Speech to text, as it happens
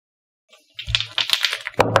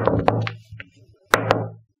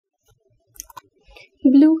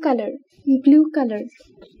blue color, blue color.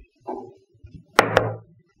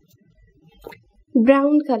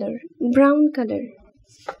 Brown color, brown color.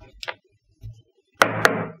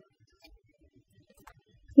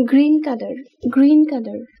 Green color, green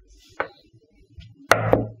color.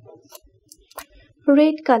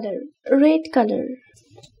 Red color, red color.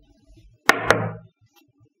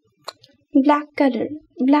 Black color,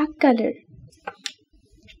 black color.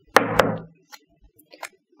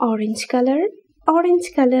 Orange color,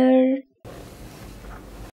 orange color.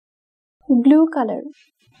 Blue color.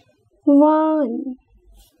 1.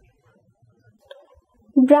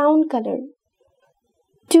 Brown color.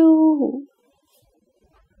 2.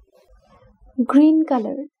 Green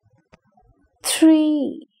color.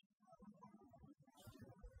 3.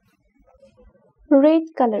 Red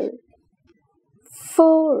color.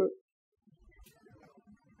 4.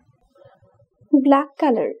 Black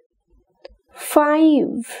color. 5.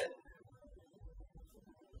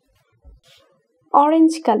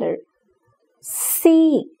 Orange color.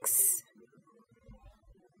 6.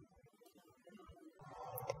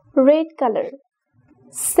 Red color.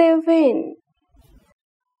 7.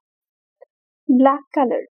 Black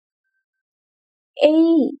color.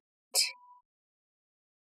 8.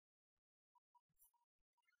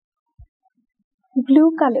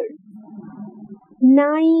 Blue color.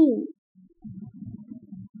 9.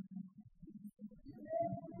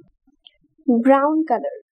 Brown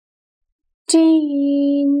color.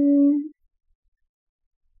 10.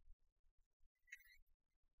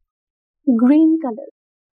 Green color.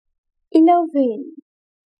 11.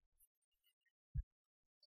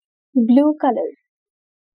 Blue color.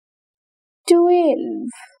 12.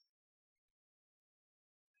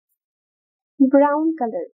 Brown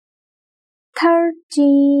color.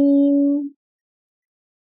 13.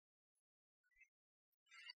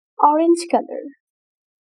 Orange color.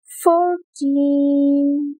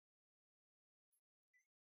 14.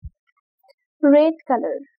 Red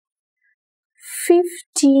color.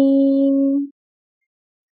 15.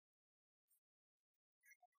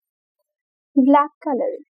 Black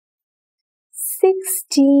color.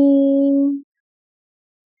 16.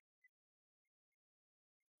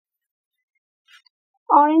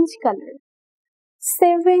 Orange color.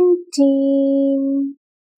 17.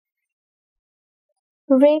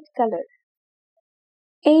 Red color.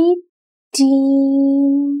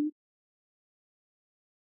 18.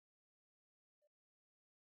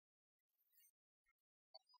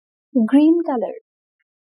 Green color.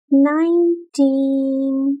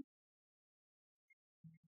 19.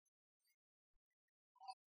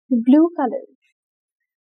 Blue color.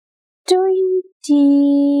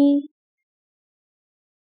 20.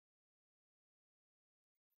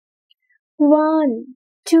 1,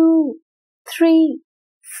 2, 3,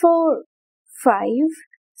 4, 5,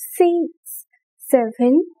 6,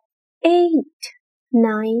 7, 8,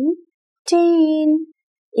 9, 10,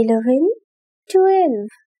 11, 12,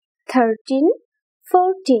 13,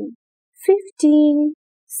 14, 15,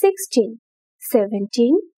 16,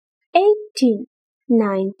 17, 18,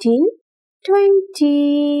 19,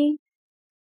 20.